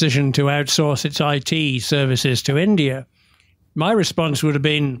Life's decision to outsource its IT services to India, my response would have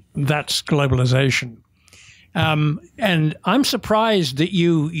been, that's globalization. And I'm surprised that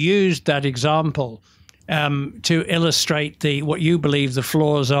you used that example to illustrate what you believe the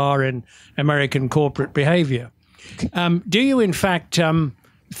flaws are in American corporate behavior. Do you, in fact,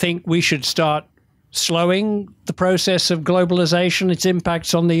 think we should start slowing the process of globalization, its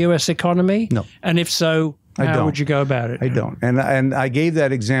impacts on the U.S. economy? No. And if so, how would you go about it? I don't. And I gave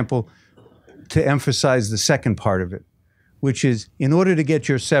that example to emphasize the second part of it, which is in order to get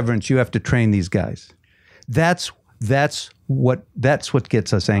your severance, you have to train these guys. That's what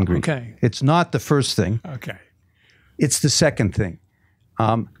gets us angry. Okay. It's not the first thing. Okay. It's the second thing.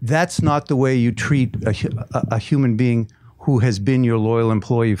 That's not the way you treat a human being who has been your loyal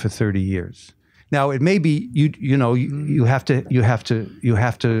employee for 30 years. Now, it may be you have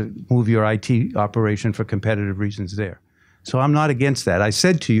to move your IT operation for competitive reasons there. So I'm not against that. I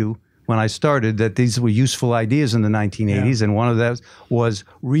said to you when I started that these were useful ideas in the 1980s, and one of those was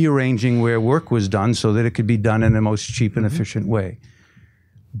rearranging where work was done so that it could be done in the most cheap and efficient way.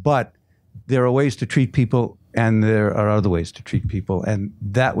 But there are ways to treat people, and there are other ways to treat people, and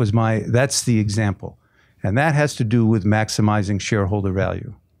that's the example, and that has to do with maximizing shareholder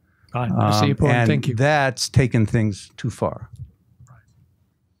value. I see your point. And Thank you. that's taken things too far.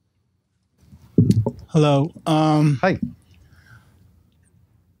 Hello. Hi.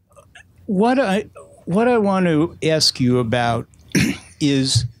 What I want to ask you about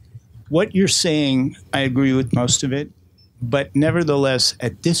is what you're saying. I agree with most of it, but nevertheless,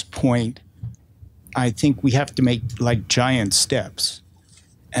 at this point, I think we have to make like giant steps.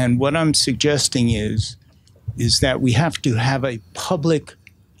 And what I'm suggesting is that we have to have a public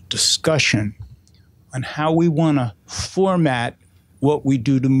discussion on how we want to format what we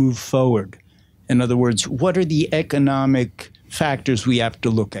do to move forward. In other words, what are the economic factors we have to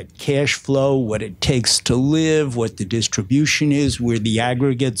look at? Cash flow, what it takes to live, what the distribution is, where the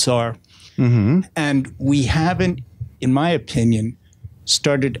aggregates are. Mm-hmm. And we haven't, in my opinion,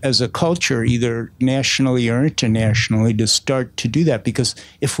 started as a culture, either nationally or internationally, to start to do that. Because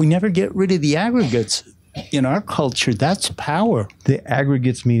if we never get rid of the aggregates in our culture, that's power. The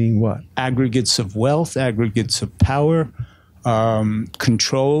aggregates meaning what? Aggregates of wealth, aggregates of power,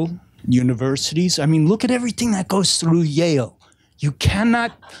 control, universities. I mean, look at everything that goes through Yale. You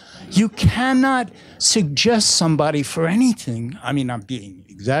cannot suggest somebody for anything. I mean, I'm being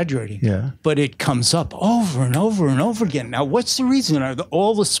exaggerating, but it comes up over and over and over again. Now, what's the reason? Are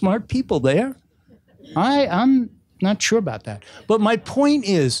all the smart people there? I'm not sure about that. But my point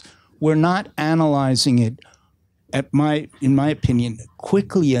is, we're not analyzing it, in my opinion,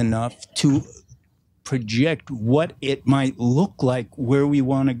 quickly enough to project what it might look like where we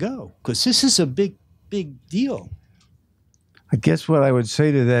want to go. Because this is a big, big deal. I guess what I would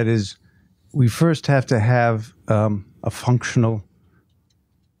say to that is we first have to have a functional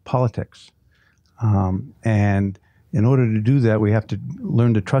politics. And in order to do that, we have to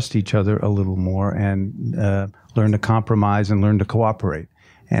learn to trust each other a little more and learn to compromise and learn to cooperate.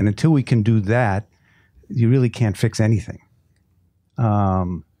 And until we can do that, you really can't fix anything.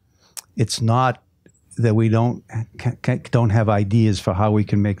 It's not that we don't have ideas for how we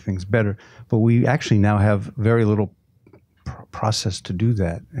can make things better, but we actually now have very little process to do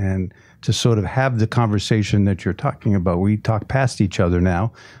that and to sort of have the conversation that you're talking about. We talk past each other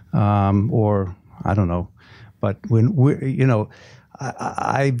now, or I don't know, but when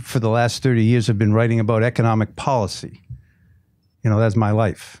I for the last 30 years have been writing about economic policy. That's my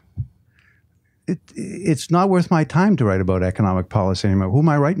life. It's not worth my time to write about economic policy anymore. Who am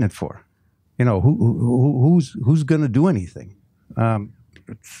I writing it for? Who's going to do anything?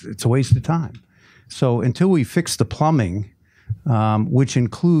 It's a waste of time. So until we fix the plumbing, which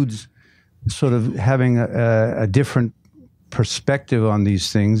includes sort of having a different perspective on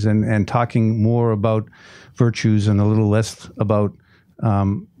these things and talking more about virtues and a little less about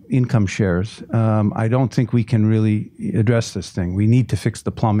income shares, I don't think we can really address this thing. We need to fix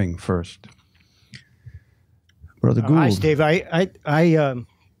the plumbing first. Brother Gould. Hi, Steve. I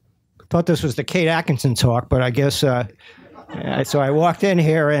thought this was the Kate Atkinson talk, but I guess so I walked in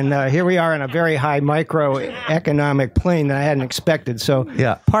here, and here we are on a very high microeconomic plane that I hadn't expected. So,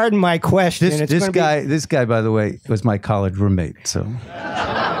 pardon my question. This guy, by the way, was my college roommate. So,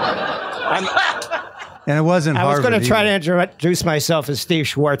 and it wasn't Harvard. I was going to try to either. introduce myself as Steve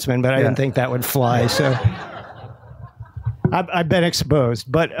Schwartzman, but I didn't think that would fly. So, I've been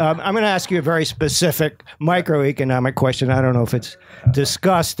exposed. But I'm going to ask you a very specific microeconomic question. I don't know if it's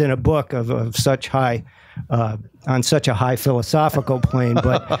discussed in a book of such high. On such a high philosophical plane,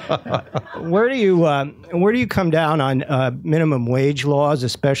 but where do you come down on minimum wage laws,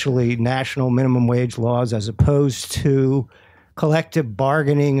 especially national minimum wage laws, as opposed to collective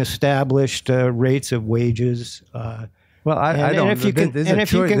bargaining established rates of wages? Well, I don't.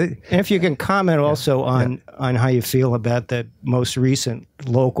 If you can comment also on how you feel about the most recent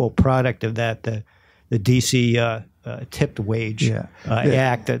local product of that, the DC tipped wage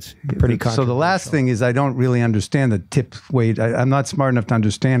act. That's pretty controversial. So the last thing is I don't really understand the tipped wage. I'm not smart enough to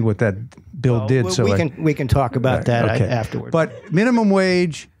understand what that bill did. Well, so we can talk about that afterward. But minimum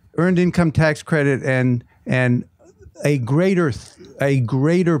wage, earned income tax credit, and a greater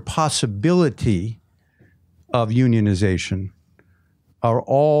possibility of unionization are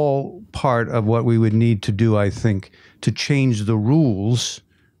all part of what we would need to do, I think, to change the rules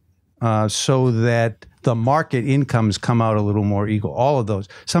so that the market incomes come out a little more equal. All of those.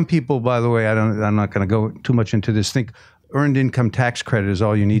 Some people, by the way, I'm not going to go too much into this, think earned income tax credit is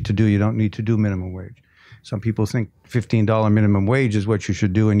all you need to do. You don't need to do minimum wage. Some people think $15 minimum wage is what you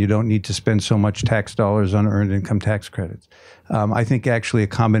should do, and you don't need to spend so much tax dollars on earned income tax credits. I think actually a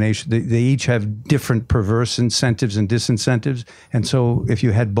combination, they each have different perverse incentives and disincentives, and so if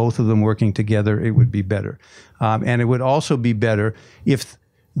you had both of them working together, it would be better. And it would also be better if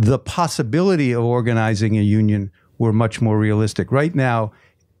the possibility of organizing a union were much more realistic. Right now,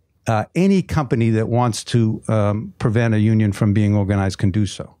 any company that wants to prevent a union from being organized can do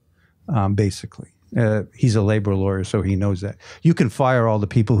so, basically. He's a labor lawyer, so he knows that. You can fire all the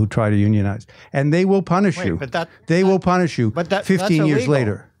people who try to unionize, and they will punish you. They will punish you 15 years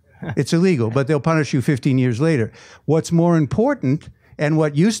later. It's illegal, but they'll punish you 15 years later. What's more important, and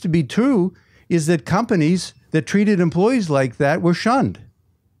what used to be true, is that companies that treated employees like that were shunned.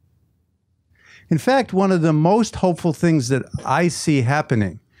 In fact, one of the most hopeful things that I see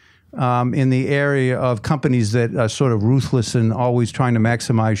happening in the area of companies that are sort of ruthless and always trying to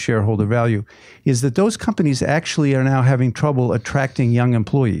maximize shareholder value is that those companies actually are now having trouble attracting young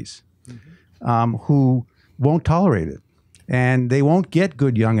employees who won't tolerate it. And they won't get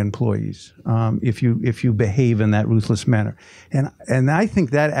good young employees if you behave in that ruthless manner. And I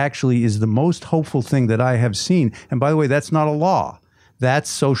think that actually is the most hopeful thing that I have seen. And by the way, that's not a law. That's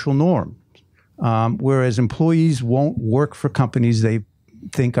social norm. Whereas employees won't work for companies they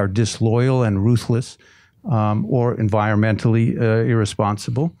think are disloyal and ruthless or environmentally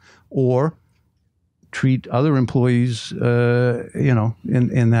irresponsible, or treat other employees,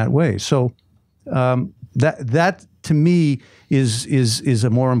 in that way. So that to me is a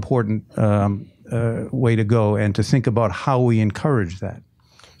more important way to go, and to think about how we encourage that.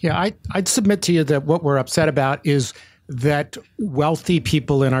 Yeah, I'd submit to you that what we're upset about is that wealthy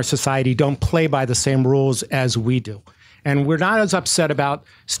people in our society don't play by the same rules as we do. And we're not as upset about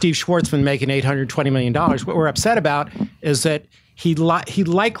Steve Schwartzman making $820 million. What we're upset about is that he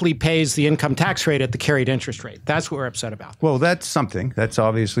likely pays the income tax rate at the carried interest rate. That's what we're upset about. Well, that's something. That's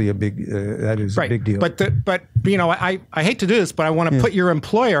obviously a big. That is a big deal. But I hate to do this, but I want to put your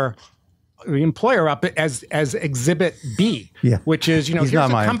employer up as Exhibit B, which is he's here's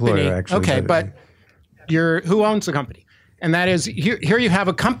not a my company. Employer, actually, okay, but who owns the company? And that is, here you have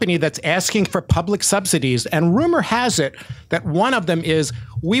a company that's asking for public subsidies, and rumor has it that one of them is,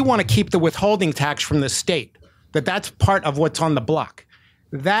 we want to keep the withholding tax from the state, that's part of what's on the block.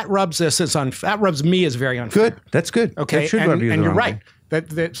 That rubs me as very unfair. Good, that's good. Okay, that should rub you and the you're wrong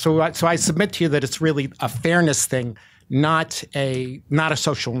right. way. So I submit to you that it's really a fairness thing, not a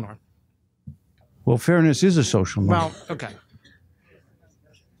social norm. Well, fairness is a social norm. Well, okay.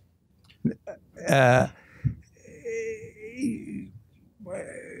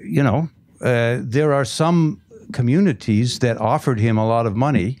 There are some communities that offered him a lot of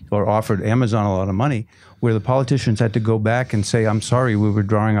money, or offered Amazon a lot of money, where the politicians had to go back and say, I'm sorry, we were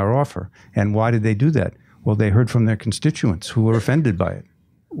withdrawing our offer. And why did they do that? Well, they heard from their constituents who were offended by it.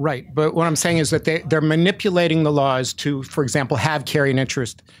 Right. But what I'm saying is that they're manipulating the laws to, for example, have carried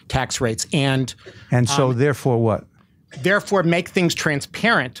interest tax rates. And so therefore what? Therefore, make things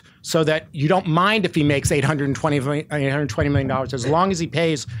transparent so that you don't mind if he makes $820 million, as long as he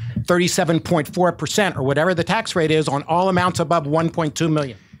pays 37.4% or whatever the tax rate is on all amounts above $1.2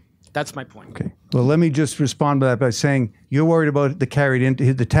 million. That's my point. Okay. Well, let me just respond to that by saying you're worried about the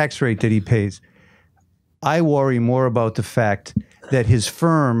tax rate that he pays. I worry more about the fact that his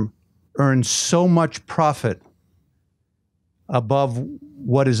firm earns so much profit above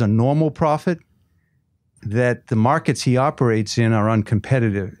what is a normal profit that the markets he operates in are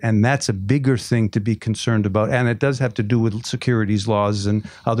uncompetitive. And that's a bigger thing to be concerned about. And it does have to do with securities laws and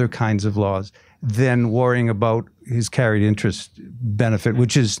other kinds of laws than worrying about his carried interest benefit,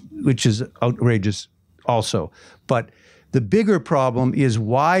 which is outrageous also. But the bigger problem is,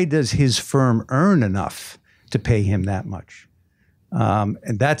 why does his firm earn enough to pay him that much? And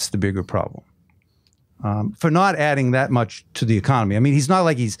that's the bigger problem. For not adding that much to the economy. I mean, he's not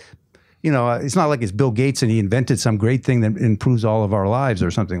like he's you know, it's not like it's Bill Gates and he invented some great thing that improves all of our lives or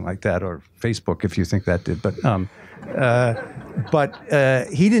something like that, or Facebook if you think that did. But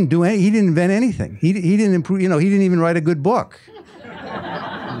he didn't do any. He didn't invent anything. He didn't improve. You know, he didn't even write a good book.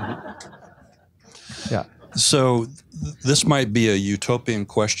 Yeah. So this might be a utopian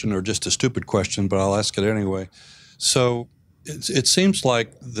question or just a stupid question, but I'll ask it anyway. So it seems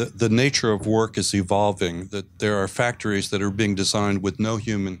like the nature of work is evolving, that there are factories that are being designed with no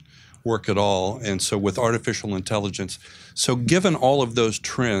human work at all, and so with artificial intelligence. So given all of those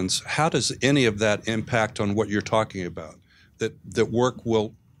trends, how does any of that impact on what you're talking about? That work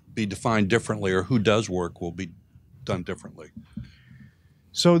will be defined differently, or who does work will be done differently?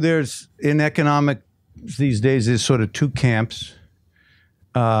 So there's, in economics these days, there's sort of two camps.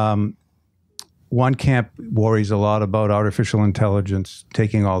 One camp worries a lot about artificial intelligence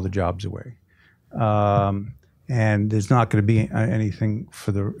taking all the jobs away. And there's not going to be anything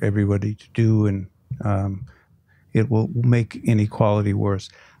for everybody to do, and it will make inequality worse.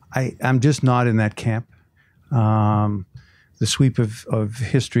 I'm just not in that camp. The sweep of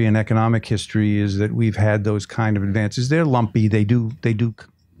history and economic history is that we've had those kind of advances. They're lumpy. They do.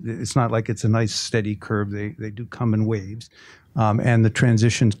 It's not like it's a nice steady curve. They do come in waves, and the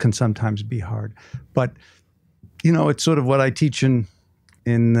transitions can sometimes be hard. But you know, it's sort of what I teach in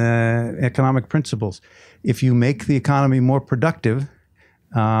economic principles. If you make the economy more productive,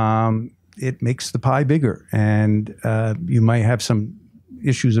 it makes the pie bigger, and you might have some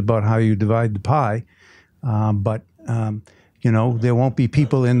issues about how you divide the pie, but you know, there won't be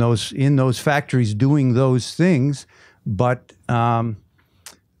people in those factories doing those things. But I'll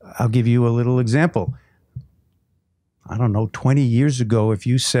give you a little example. I don't know, 20 years ago, if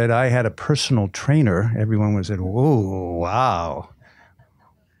you said I had a personal trainer, everyone would have said, "Whoa, wow."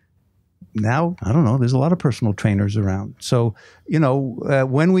 Now, I don't know, there's a lot of personal trainers around. So, you know,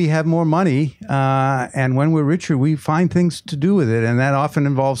 when we have more money and when we're richer, we find things to do with it. And that often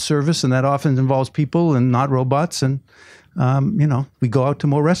involves service, and that often involves people and not robots. And, you know, we go out to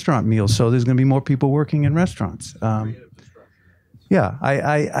more restaurant meals. So there's going to be more people working in restaurants. Yeah,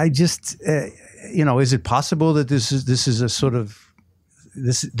 I just, you know, is it possible that this is a sort of,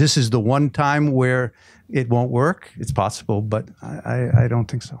 this is the one time where it won't work? It's possible, but I don't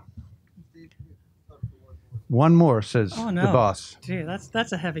think so. One more, says oh, no. the boss. Gee,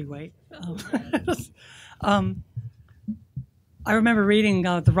 that's a heavyweight. I remember reading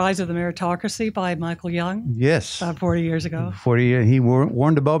The Rise of the Meritocracy by Michael Young. Yes. About 40 years ago. 40 years. He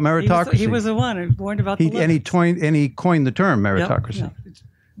warned about meritocracy. He was the one who warned about the limits. And he coined the term meritocracy. Yep. It's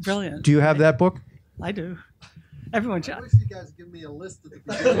brilliant. Do you have that book? I do. Everyone should. I wish you guys give me a list of the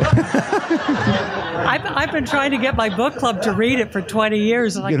beginning. I've been trying to get my book club to read it for 20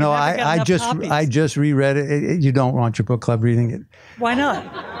 years, and you know, I just reread it. You don't want your book club reading it. Why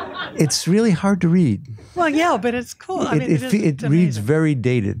not? It's really hard to read. Well, yeah, but it's cool. It reads very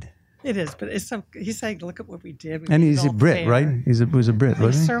dated. It is, but it's so. He's saying, "Look at what we did." And he's a Brit, right? He was a Brit,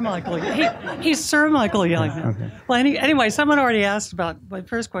 wasn't he? Sir Michael. He's Sir Michael Young. Okay. Well, anyway, someone already asked about. My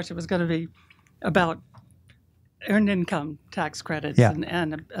first question was going to be about earned income tax credits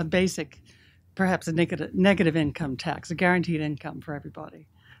and a basic, perhaps a negative income tax, a guaranteed income for everybody.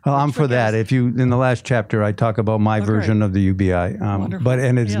 Well, I'm for that. If you, in the last chapter, I talk about my version of the UBI,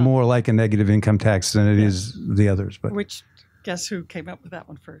 and it's more like a negative income tax than it is the others. But which, guess who came up with that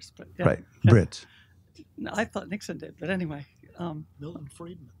one first? But right, Brits. No, I thought Nixon did, but anyway. Milton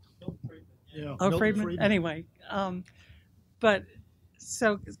Friedman. Yeah. Oh, Friedman. Anyway, but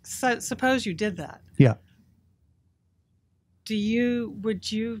so suppose you did that. Yeah. Would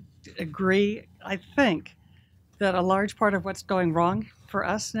you agree? I think that a large part of what's going wrong for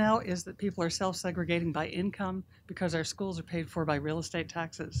us now is that people are self-segregating by income because our schools are paid for by real estate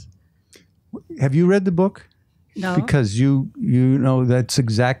taxes. Have you read the book? No. Because you know that's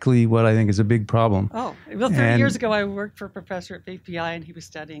exactly what I think is a big problem. Oh, well, 30 years ago I worked for a professor at BPI and he was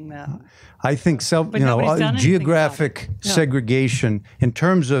studying that. I think geographic segregation in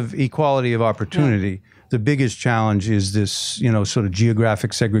terms of equality of opportunity. The biggest challenge is this, sort of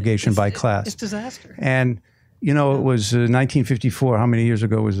geographic segregation by class. It's disaster. And, it was 1954. How many years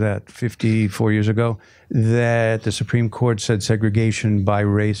ago was that? 54 years ago, that the Supreme Court said segregation by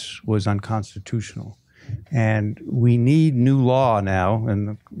race was unconstitutional. And we need new law now.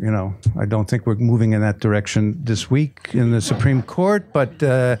 And, I don't think we're moving in that direction this week in the Supreme Court, but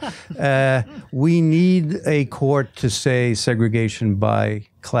we need a court to say segregation by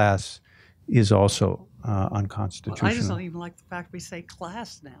class is also unconstitutional. Well, I just don't even like the fact we say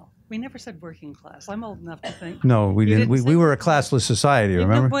class now. We never said working class. I'm old enough to think. No, we didn't. We were a classless society,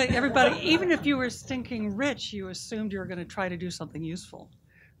 remember? Everybody, even if you were stinking rich, you assumed you were going to try to do something useful.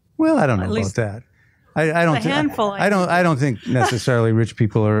 Well, I don't know At about least that. I don't. a handful, I I don't think necessarily rich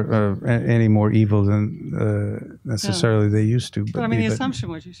people are any more evil than necessarily they used to. But I mean, the assumption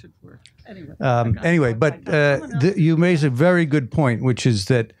was you should work anyway. Anyway, but you raise a very good point, which is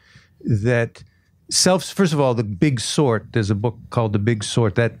that first of all, the big sort. There's a book called The Big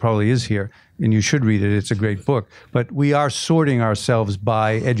Sort that probably is here, and you should read it. It's a great book. But we are sorting ourselves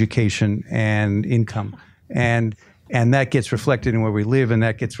by education and income, and that gets reflected in where we live, and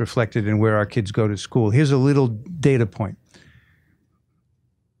that gets reflected in where our kids go to school. Here's a little data point.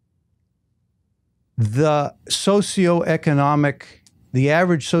 The average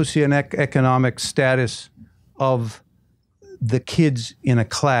socioeconomic status of the kids in a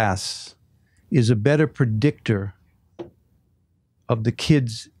class is a better predictor of the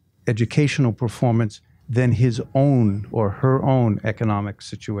kid's educational performance than his own or her own economic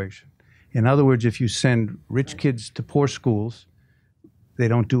situation. In other words, if you send rich kids to poor schools, they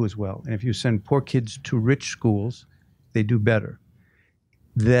don't do as well. And if you send poor kids to rich schools, they do better.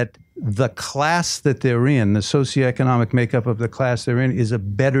 That the class that they're in, the socioeconomic makeup of the class they're in, is a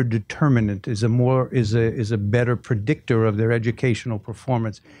better determinant, is a better predictor of their educational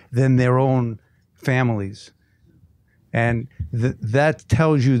performance than their own families. And that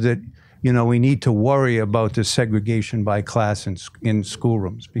tells you that we need to worry about the segregation by class in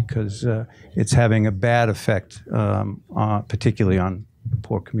schoolrooms, because it's having a bad effect, particularly on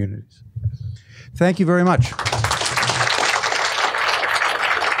poor communities. Thank you very much.